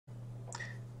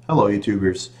Hello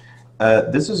YouTubers.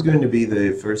 This is going to be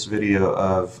the first video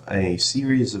of a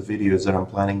series of videos that I'm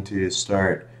planning to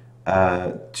start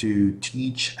to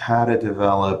teach how to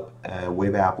develop a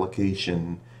web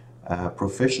application,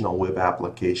 professional web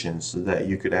applications, so that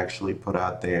you could actually put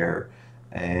out there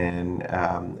and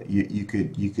you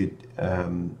could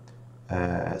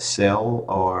sell,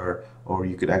 or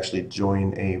you could actually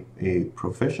join a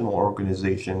professional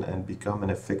organization and become an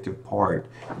effective part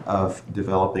of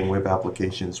developing web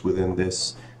applications within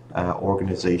this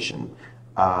organization.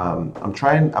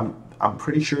 I'm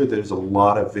pretty sure there's a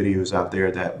lot of videos out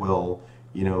there that will,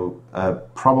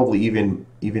 probably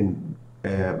even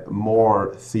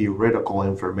more theoretical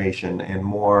information and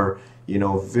more,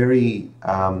 very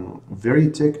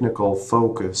technical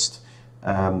focused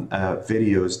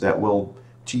videos that will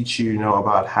teach you,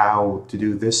 about how to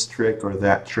do this trick or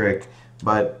that trick.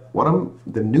 But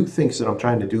the new things that I'm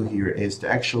trying to do here is to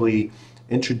actually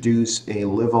introduce a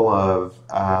level of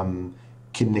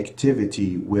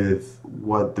connectivity with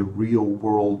what the real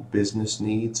world business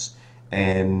needs,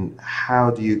 and how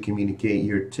do you communicate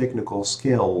your technical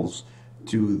skills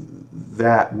to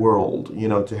that world,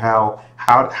 to how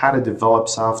to develop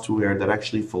software that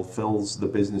actually fulfills the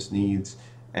business needs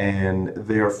and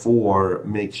therefore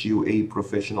makes you a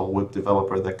professional web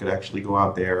developer that could actually go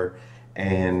out there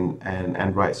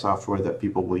and write software that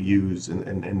people will use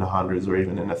in the hundreds or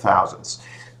even in the thousands.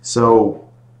 So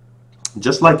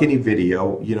just like any video,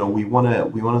 we want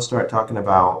to start talking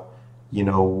about,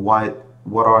 what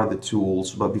are the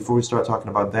tools. But before we start talking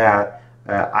about that,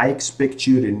 I expect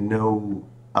you to know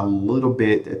a little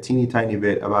bit, a teeny tiny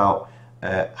bit, about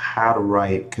how to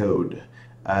write code.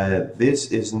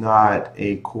 This is not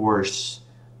a course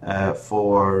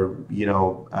for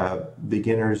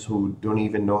beginners who don't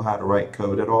even know how to write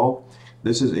code at all.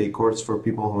 This is a course for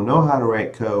people who know how to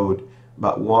write code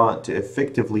but want to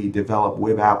effectively develop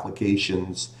web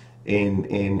applications in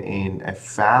a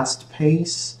fast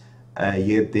pace.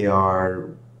 Yet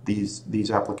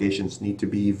these applications need to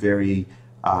be very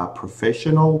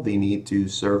professional. They need to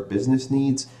serve business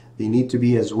needs. They need to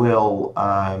be as well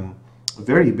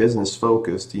very business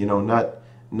focused,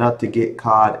 not to get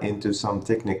caught into some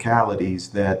technicalities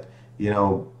that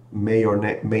may or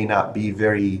may not be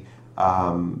very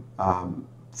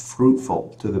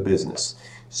fruitful to the business.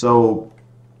 So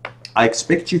I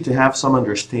expect you to have some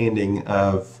understanding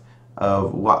of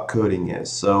what coding is.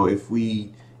 So if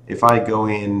I go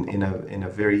in a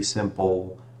very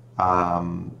simple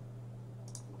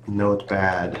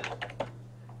notepad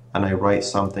and I write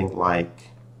something like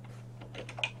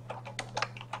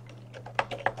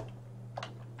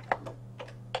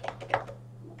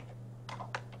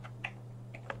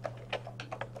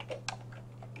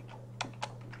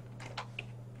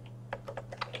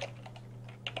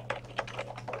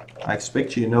I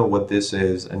expect you to know what this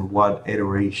is and what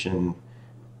iteration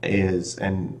is,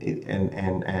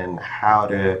 and how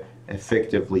to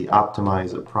effectively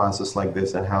optimize a process like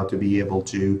this, and how to be able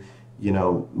to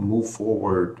move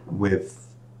forward with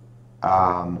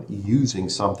using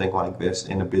something like this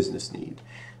in a business need.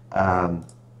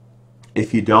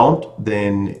 If you don't,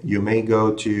 then you may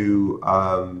go to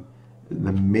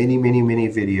the many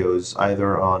videos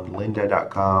either on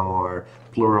lynda.com or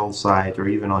Pluralsight or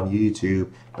even on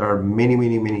YouTube. There are many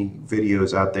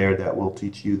videos out there that will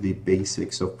teach you the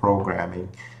basics of programming,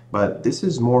 but this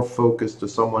is more focused to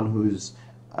someone who's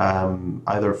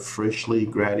either freshly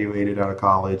graduated out of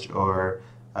college or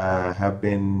have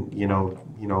been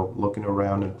looking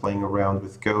around and playing around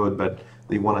with code, but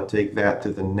they want to take that to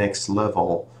the next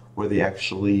level where they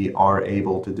actually are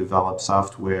able to develop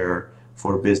software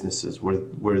for businesses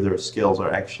where their skills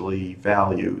are actually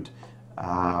valued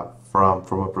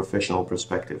from a professional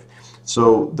perspective.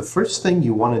 So the first thing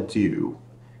you want to do,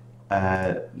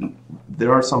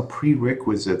 there are some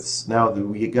prerequisites. Now that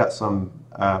we got some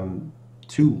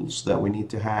tools that we need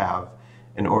to have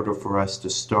in order for us to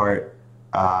start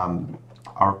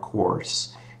our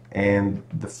course. And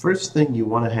the first thing you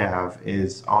want to have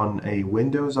is, on a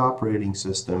Windows operating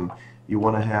system, you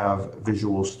want to have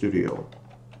Visual Studio.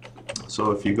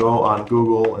 So if you go on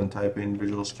Google and type in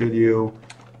Visual Studio,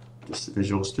 just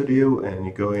Visual Studio, and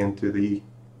you go into the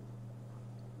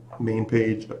main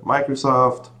page of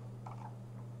Microsoft,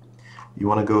 you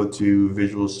want to go to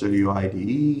Visual Studio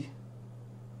IDE,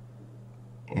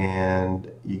 and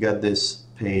you got this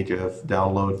page of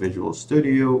download Visual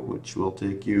Studio, which will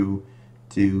take you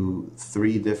to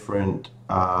 3 different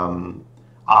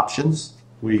options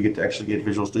where you get to actually get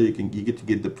Visual Studio. You get to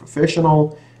get the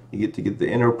professional, you get to get the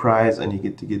enterprise, and you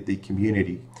get to get the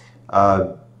community.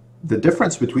 The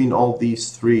difference between all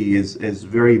these 3 is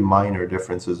very minor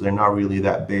differences. They're not really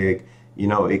that big.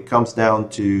 it comes down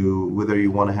to whether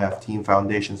you want to have team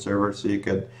foundation servers, so you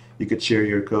could share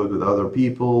your code with other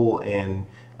people, and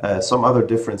some other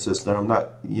differences that I'm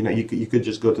not, you could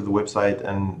just go to the website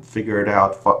and figure it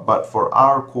out. But for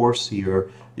our course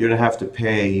here, you don't have to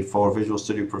pay for Visual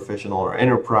Studio Professional or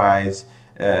Enterprise.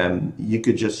 You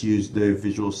could just use the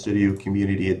Visual Studio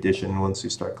Community Edition. Once you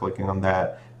start clicking on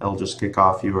that, it'll just kick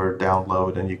off your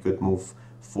download, and you could move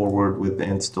forward with the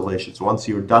installation. So once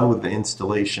you're done with the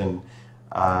installation,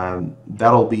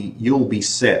 you'll be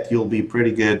set. You'll be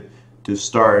pretty good to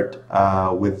start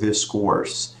with this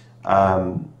course.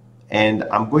 And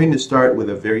I'm going to start with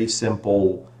a very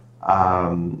simple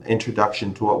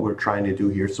introduction to what we're trying to do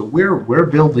here. So we're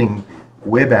building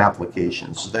web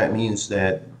applications. So that means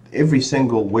that every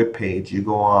single web page you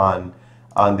go on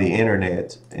the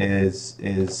internet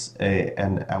is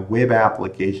a web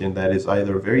application that is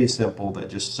either very simple, that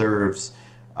just serves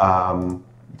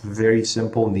very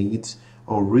simple needs,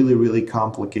 or really, really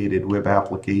complicated web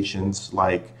applications,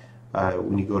 like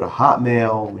when you go to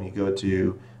Hotmail, when you go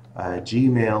to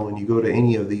Gmail, when you go to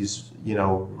any of these,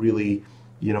 really,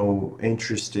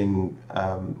 interesting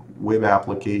web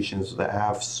applications that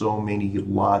have so many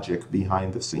logic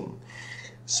behind the scene.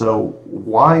 So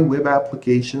why web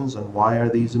applications, and why are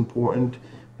these important?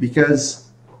 Because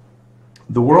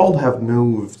the world have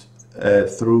moved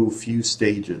through few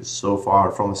stages so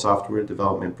far from a software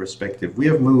development perspective. We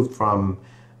have moved from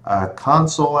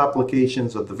console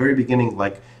applications at the very beginning,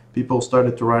 like people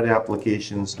started to write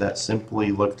applications that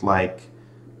simply looked like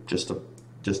just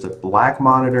a black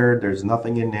monitor, there's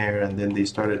nothing in there, and then they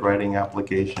started writing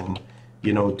application,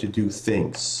 to do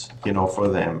things, for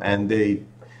them. And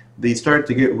they started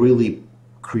to get really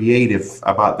creative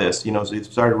about this, so they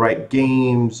started to write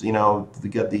games, they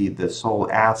got this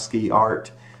whole ASCII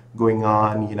art going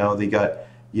on,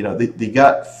 they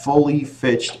got fully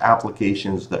fetched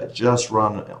applications that just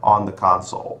run on the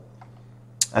console.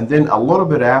 And then a little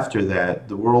bit after that,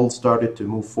 the world started to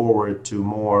move forward to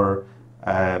more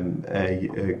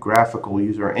a graphical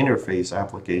user interface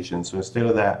application. So instead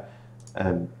of that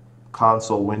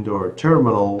console window or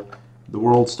terminal, the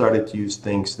world started to use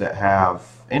things that have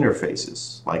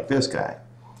interfaces, like this guy.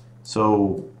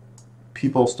 So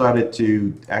people started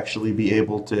to actually be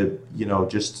able to,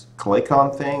 just click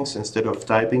on things instead of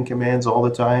typing commands all the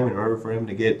time in order for them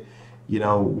to get,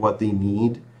 what they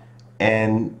need.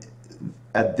 And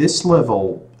at this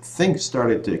level, things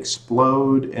started to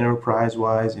explode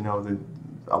enterprise-wise.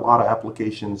 A lot of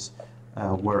applications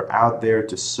were out there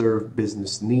to serve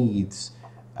business needs.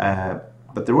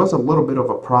 But there was a little bit of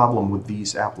a problem with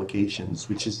these applications,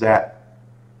 which is that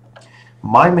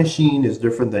my machine is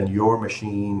different than your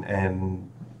machine, and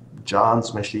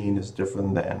John's machine is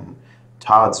different than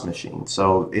Todd's machine.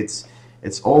 So it's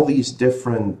all these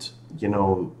different,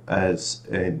 as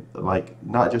like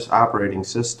not just operating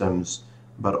systems,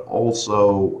 but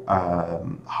also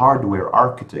hardware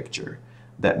architecture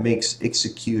that makes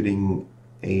executing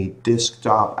a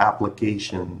desktop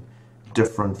application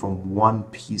different from one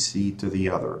PC to the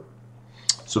other.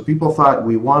 So people thought,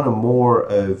 we want more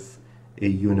of a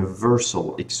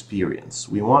universal experience.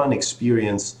 We want an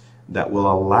experience that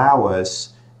will allow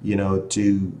us,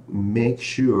 to make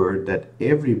sure that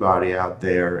everybody out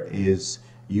there is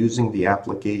using the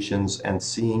applications and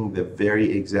seeing the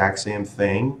very exact same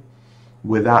thing,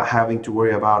 without having to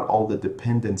worry about all the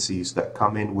dependencies that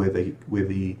come in with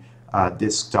the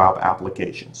desktop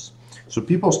applications. So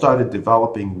people started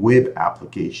developing web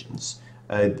applications.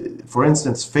 For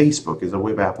instance, Facebook is a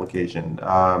web application.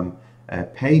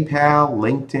 PayPal,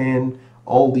 LinkedIn,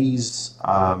 all these,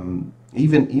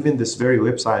 even this very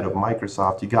website of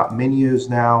Microsoft, you got menus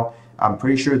now. I'm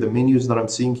pretty sure the menus that I'm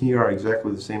seeing here are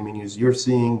exactly the same menus you're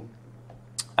seeing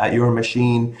at your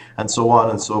machine, and so on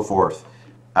and so forth.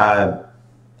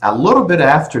 A little bit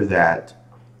after that,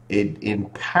 in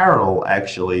parallel,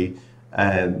 actually,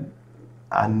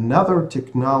 another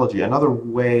technology, another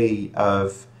way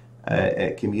of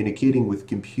communicating with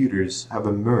computers have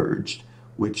emerged,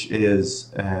 which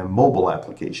is mobile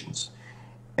applications.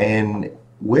 And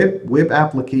web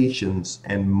applications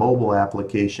and mobile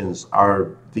applications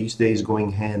are these days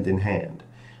going hand in hand.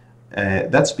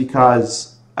 That's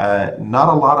because not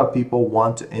a lot of people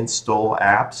want to install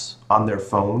apps on their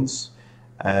phones,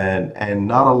 and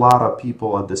not a lot of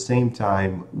people at the same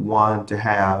time want to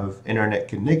have internet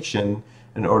connection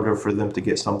in order for them to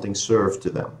get something served to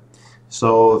them.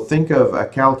 So think of a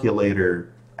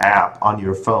calculator app on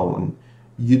your phone.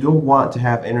 You don't want to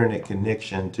have internet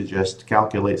connection to just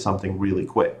calculate something really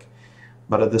quick.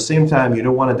 But at the same time, you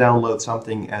don't want to download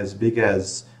something as big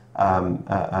as,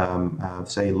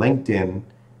 say, LinkedIn,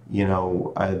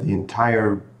 the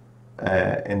entire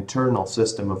internal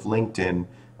system of LinkedIn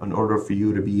in order for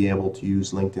you to be able to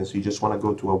use LinkedIn. So you just want to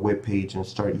go to a web page and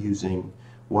start using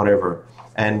whatever.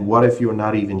 And what if you're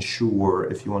not even sure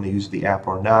if you want to use the app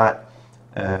or not,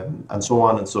 and so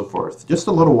on and so forth. Just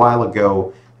a little while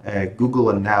ago, Google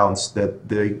announced that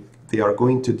they are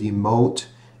going to demote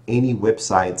any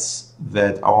websites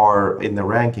that are in the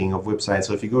ranking of websites.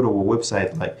 So if you go to a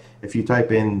website, like if you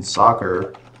type in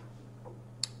soccer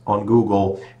on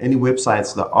Google, any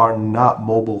websites that are not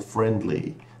mobile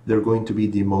friendly, they're going to be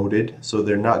demoted. So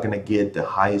they're not going to get the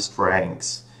highest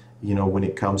ranks, you know, when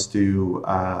it comes to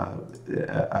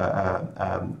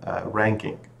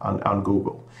ranking on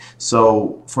Google.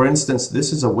 So for instance,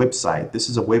 this is a website, this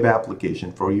is a web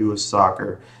application for US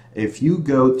Soccer. If you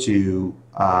go to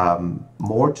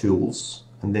more tools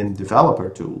and then developer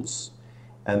tools,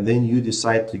 and then you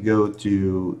decide to go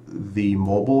to the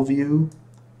mobile view,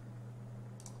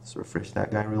 let's refresh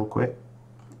that guy real quick.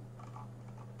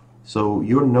 So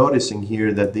you're noticing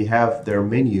here that they have their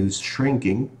menus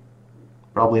shrinking.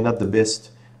 Probably not the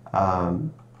best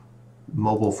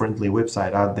mobile friendly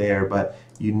website out there, but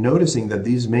you're noticing that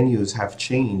these menus have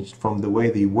changed from the way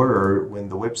they were when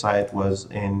the website was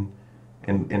in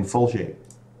full shape.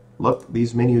 Look,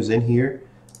 these menus in here,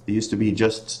 they used to be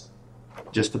just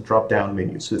a drop-down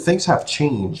menu. So things have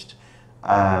changed.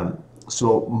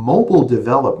 So mobile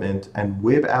development and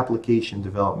web application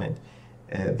development,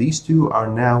 these two are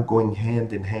now going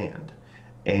hand in hand.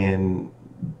 And,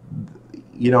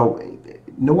 you know,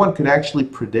 no one could actually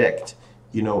predict,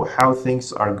 you know, how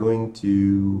things are going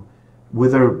to,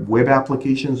 whether web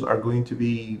applications are going to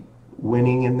be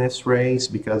winning in this race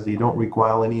because they don't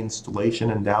require any installation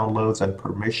and downloads and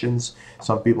permissions.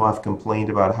 Some people have complained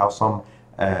about how some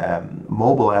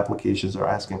mobile applications are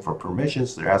asking for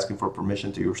permissions. They're asking for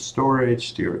permission to your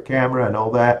storage, to your camera, and all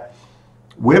that.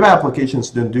 Web applications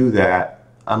don't do that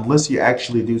unless you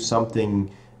actually do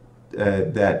something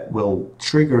that will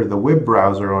trigger the web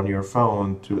browser on your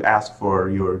phone to ask for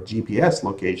your GPS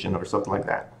location or something like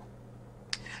that.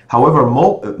 However,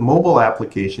 mobile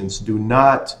applications do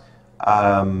not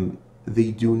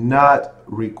they do not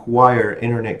require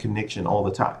internet connection all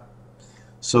the time.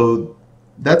 So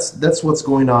that's what's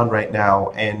going on right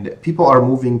now, and people are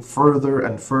moving further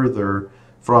and further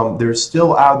from, there's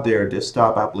still out there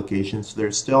desktop applications,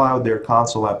 there's still out there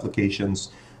console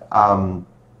applications,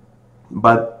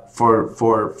 but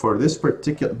for this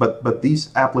particular, but these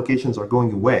applications are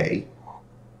going away,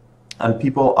 and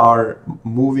people are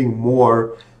moving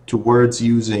more towards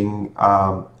using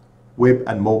web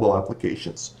and mobile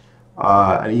applications,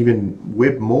 and even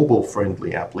web mobile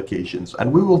friendly applications.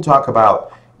 And we will talk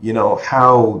about, you know,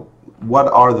 what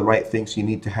are the right things you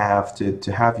need to have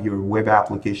your web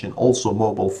application also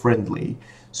mobile friendly,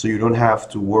 so you don't have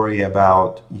to worry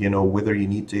about, you know, whether you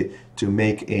need to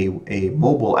make a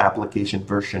mobile application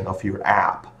version of your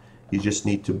app. You just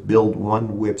need to build one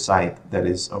website that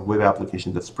is a web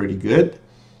application that's pretty good,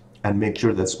 and make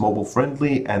sure that's mobile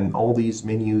friendly, and all these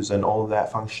menus and all of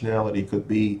that functionality could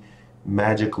be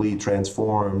magically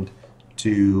transformed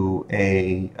to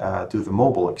the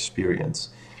mobile experience.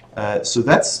 So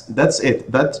that's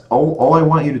it. That's all I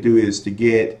want you to do is to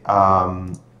get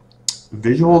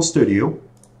Visual Studio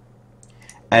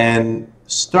and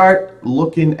start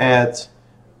looking at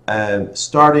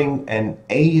starting an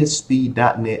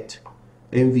ASP.NET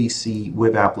MVC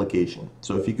web application.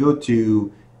 So if you go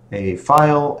to a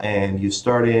file and you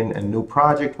start in a new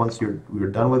project, once you're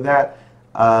done with that,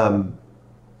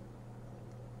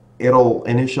 it'll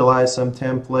initialize some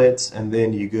templates, and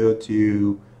then you go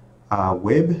to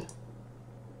web,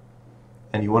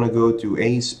 and you want to go to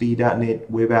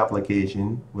ASP.NET web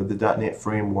application with the .NET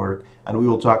framework, and we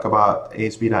will talk about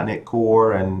ASP.NET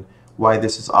Core and why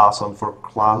this is awesome for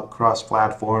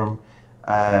cross-platform,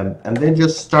 and then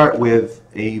just start with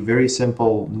a very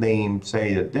simple name,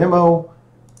 say a demo.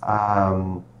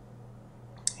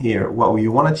 Here, what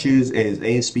you want to choose is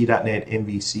ASP.NET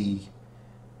MVC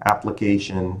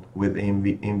application with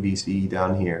MVC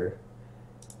down here.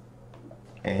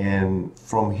 And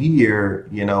from here,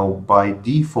 you know, by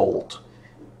default,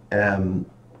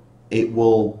 it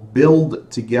will build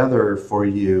together for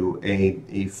you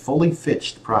a fully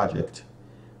fetched project,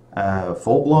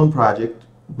 full-blown project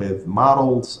with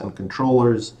models and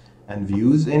controllers and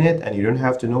views in it, and you don't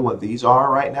have to know what these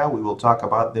are right now. We will talk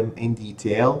about them in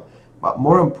detail, but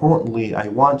more importantly, I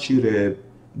want you to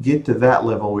get to that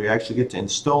level where you actually get to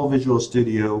install Visual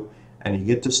Studio and you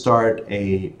get to start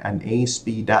an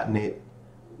ASP.NET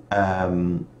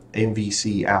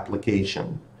MVC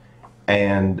application.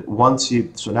 And once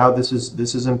you, so now this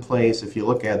is in place. If you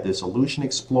look at the Solution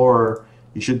Explorer,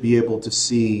 you should be able to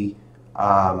see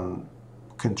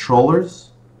controllers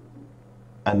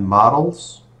and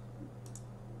models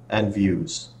and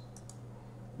views.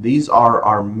 These are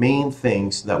our main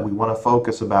things that we want to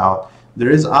focus about.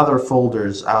 There is other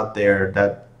folders out there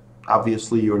that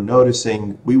obviously you're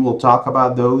noticing. We will talk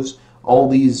about those. All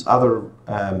these other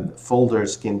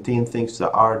folders contain things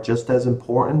that are just as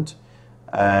important,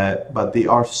 but they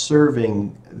are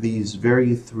serving these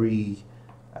very three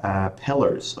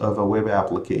pillars of a web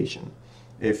application.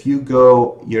 If you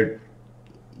go, your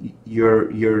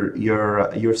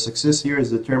success here is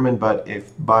determined, but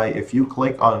if you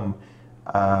click on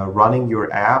running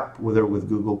your app, whether with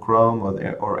Google Chrome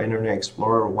or Internet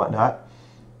Explorer or whatnot,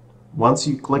 once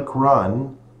you click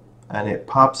run and it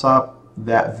pops up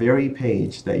that very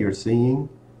page that you're seeing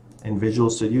in Visual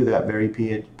Studio, that very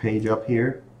page up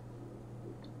here,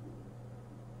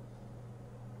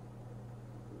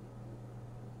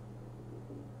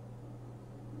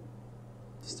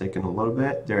 it's taking a little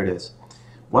bit. There it is.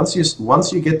 Once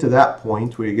you get to that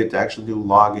point where you get to actually do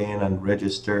login and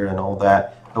register and all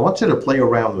that, I want you to play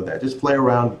around with that. Just play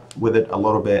around with it a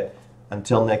little bit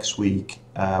until next week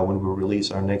when we release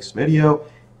our next video,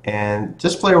 and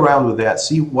just play around with that.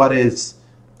 See what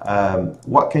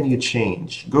can you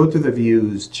change. Go to the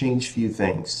views, change few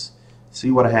things,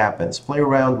 see what happens. Play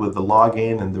around with the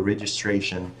login and the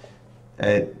registration.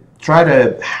 Try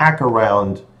to hack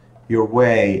around your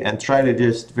way and try to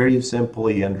just very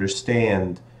simply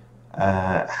understand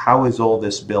how is all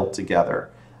this built together.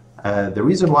 The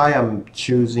reason why I'm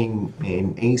choosing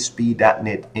an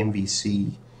ASP.NET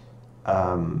MVC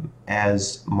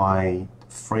as my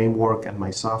framework and my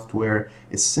software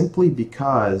is simply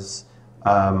because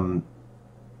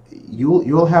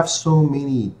you'll have so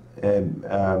many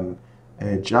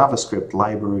JavaScript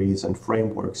libraries and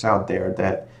frameworks out there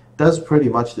that does pretty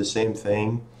much the same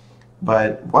thing.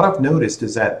 But what I've noticed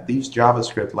is that these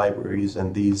JavaScript libraries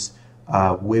and these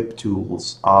web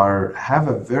tools have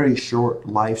a very short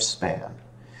lifespan.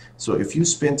 So if you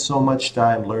spend so much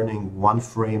time learning one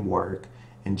framework,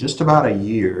 in just about a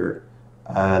year,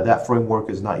 that framework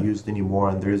is not used anymore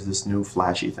and there's this new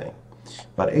flashy thing.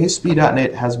 But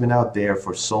ASP.NET has been out there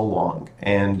for so long,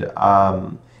 and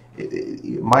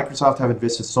Microsoft have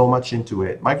invested so much into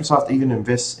it. Microsoft even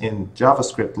invests in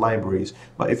JavaScript libraries.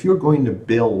 But if you're going to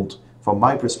build, from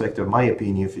my perspective, my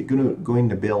opinion, if you're going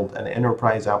to build an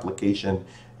enterprise application,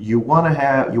 you want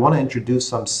to introduce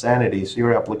some sanity, so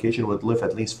your application would live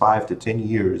at least 5 to 10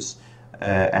 years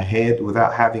ahead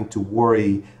without having to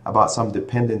worry about some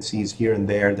dependencies here and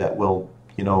there that will,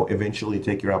 eventually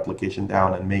take your application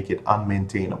down and make it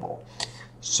unmaintainable.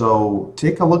 So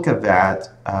take a look at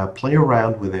that, play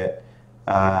around with it,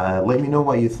 let me know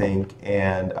what you think,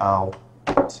 and I'll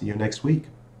see you next week.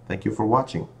 Thank you for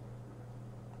watching.